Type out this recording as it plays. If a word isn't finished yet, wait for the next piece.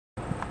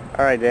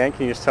All right, Dan,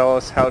 can you just tell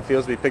us how it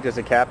feels to be picked as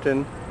a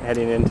captain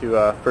heading into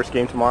first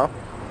game tomorrow?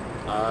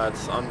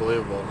 It's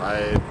unbelievable.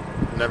 I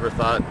never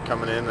thought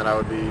coming in that I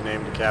would be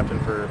named a captain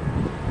for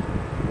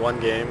one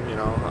game,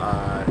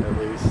 at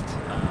least.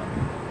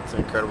 It's an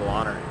incredible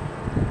honor.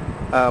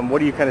 What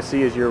do you kind of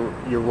see as your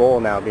role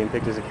now, being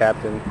picked as a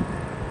captain?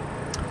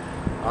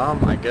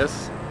 I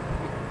guess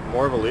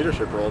more of a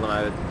leadership role than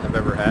I have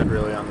ever had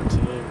really on the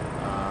team.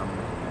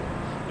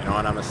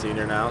 And I'm a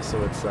senior now,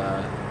 so it's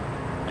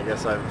I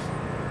guess I've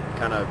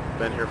kind of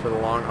been here for the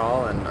long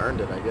haul and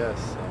earned it, I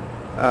guess.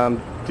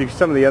 So. Do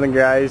some of the other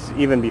guys,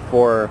 even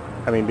before,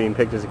 being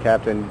picked as a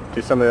captain,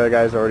 do some of the other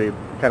guys already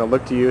kind of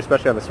look to you,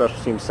 especially on the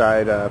special teams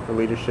side, for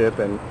leadership,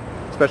 and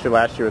especially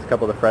last year with a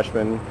couple of the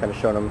freshmen, kind of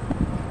showing them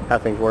how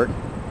things work?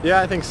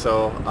 Yeah, I think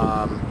so.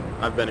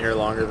 I've been here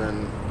longer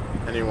than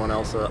anyone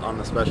else on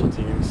the special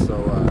teams, so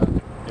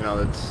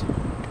it's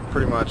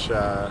pretty much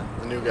the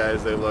new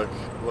guys. They look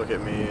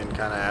at me and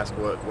kind of ask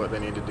what they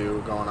need to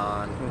do going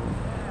on.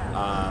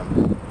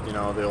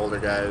 The older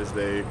guys,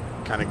 they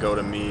kind of go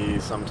to me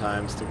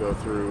sometimes to go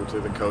through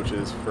to the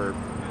coaches for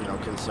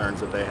concerns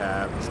that they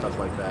have and stuff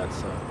like that.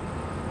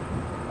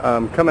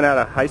 So coming out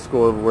of high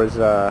school, was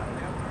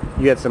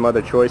you had some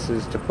other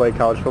choices to play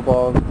college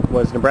football.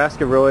 Was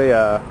Nebraska really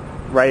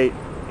right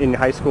in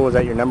high school? Was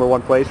that your number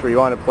one place where you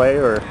wanted to play,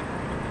 or?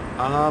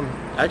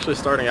 Actually,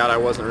 starting out, I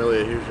wasn't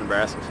really a huge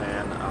Nebraska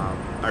fan.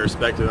 I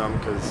respected them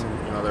because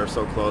they were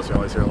so close. You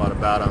always hear a lot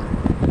about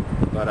them.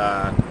 But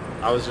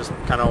I was just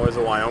kind of always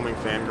a Wyoming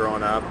fan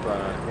growing up.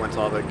 Went to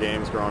all the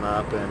games growing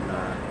up, and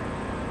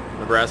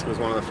Nebraska was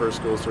one of the first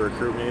schools to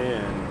recruit me,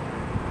 and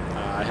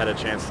I had a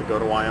chance to go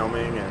to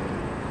Wyoming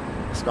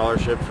and a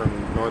scholarship from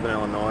Northern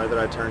Illinois that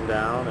I turned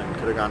down, and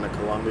could have gone to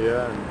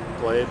Columbia and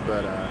played,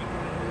 but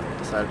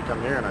decided to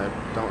come here, and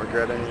I don't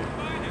regret any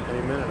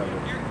minute of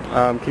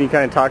it. Can you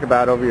kind of talk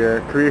about over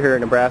your career here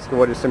in Nebraska,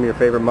 what are some of your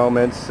favorite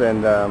moments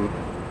and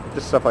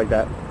just stuff like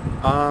that?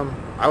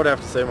 I would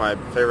have to say my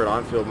favorite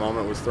on-field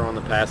moment was throwing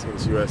the pass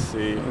against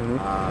USC.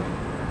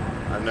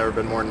 I've never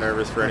been more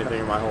nervous for anything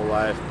in my whole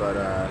life, but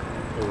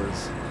it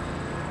was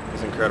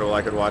incredible.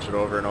 I could watch it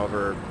over and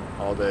over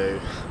all day.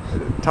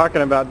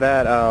 Talking about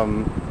that,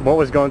 what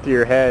was going through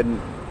your head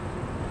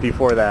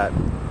before that?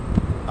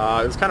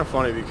 It was kind of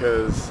funny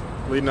because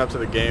leading up to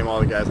the game, all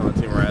the guys on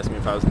the team were asking me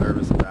if I was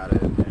nervous about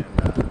it,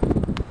 and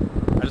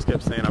I just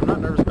kept saying I'm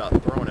not nervous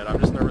about throwing it. I'm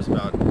just nervous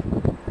about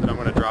that I'm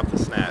going to drop the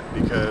snap,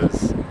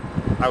 because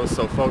I was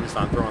so focused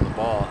on throwing the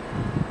ball.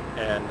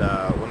 And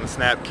when the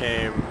snap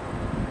came,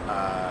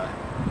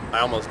 I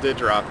almost did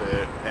drop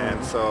it, and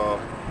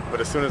but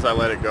as soon as I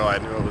let it go, I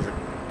knew it was a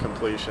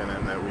completion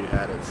and that we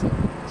had it.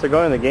 So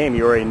going in the game,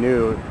 you already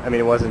knew.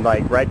 It wasn't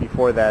like right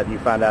before that you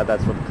found out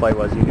that's what the play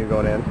was. You knew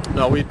going in.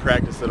 No, we'd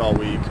practiced it all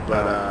week,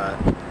 but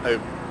I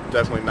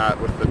definitely not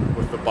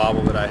with the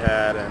bobble that I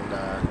had, and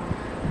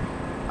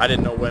I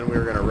didn't know when we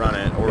were going to run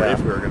it or if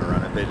we were going to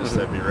run it. They just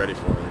said be ready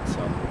for it. So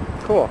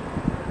cool.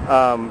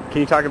 Can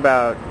you talk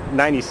about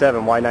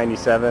 97? Why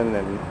 97,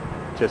 and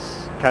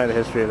just kind of the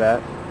history of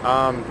that?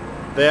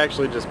 They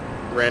actually just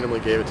randomly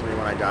gave it to me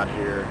when I got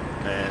here,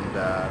 and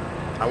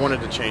I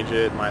wanted to change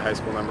it. My high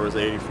school number was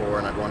 84,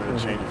 and I wanted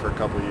to change it for a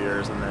couple of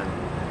years, and then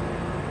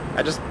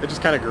it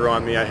just kind of grew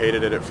on me. I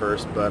hated it at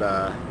first, but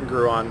it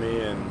grew on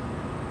me, and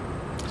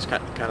just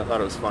kind of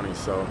thought it was funny,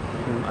 so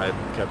I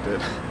kept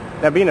it.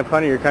 Now, being a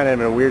punter, you're kind of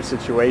in a weird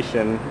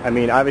situation.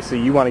 Obviously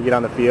you want to get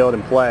on the field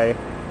and play,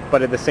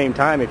 but at the same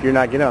time, if you're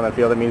not getting on the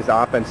field, it means the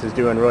offense is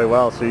doing really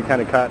well, so you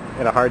kind of cut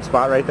in a hard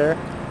spot right there?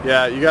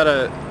 Yeah, you got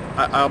to...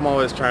 I'm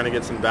always trying to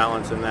get some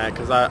balance in that,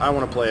 because I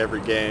want to play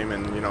every game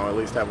and at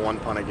least have one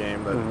punt a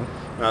game, but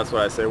that's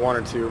what I say, one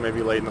or two,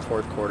 maybe late in the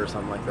fourth quarter,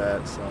 something like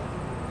that. So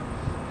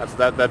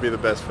that'd be the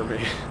best for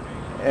me.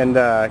 And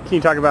can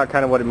you talk about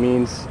kind of what it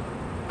means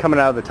coming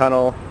out of the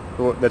tunnel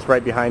that's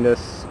right behind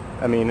us?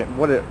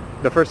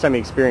 The first time you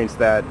experienced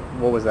that,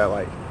 what was that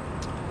like?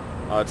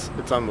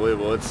 It's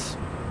unbelievable. It's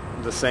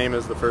the same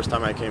as the first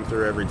time I came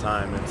through every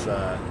time. It's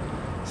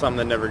something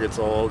that never gets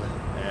old.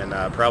 And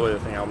probably the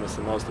thing I'll miss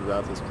the most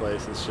about this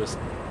place is just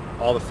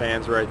all the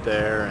fans right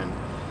there and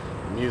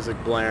the music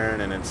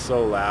blaring, and it's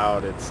so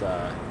loud. It's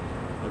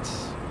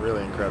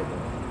really incredible.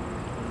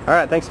 All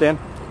right, thanks, Dan.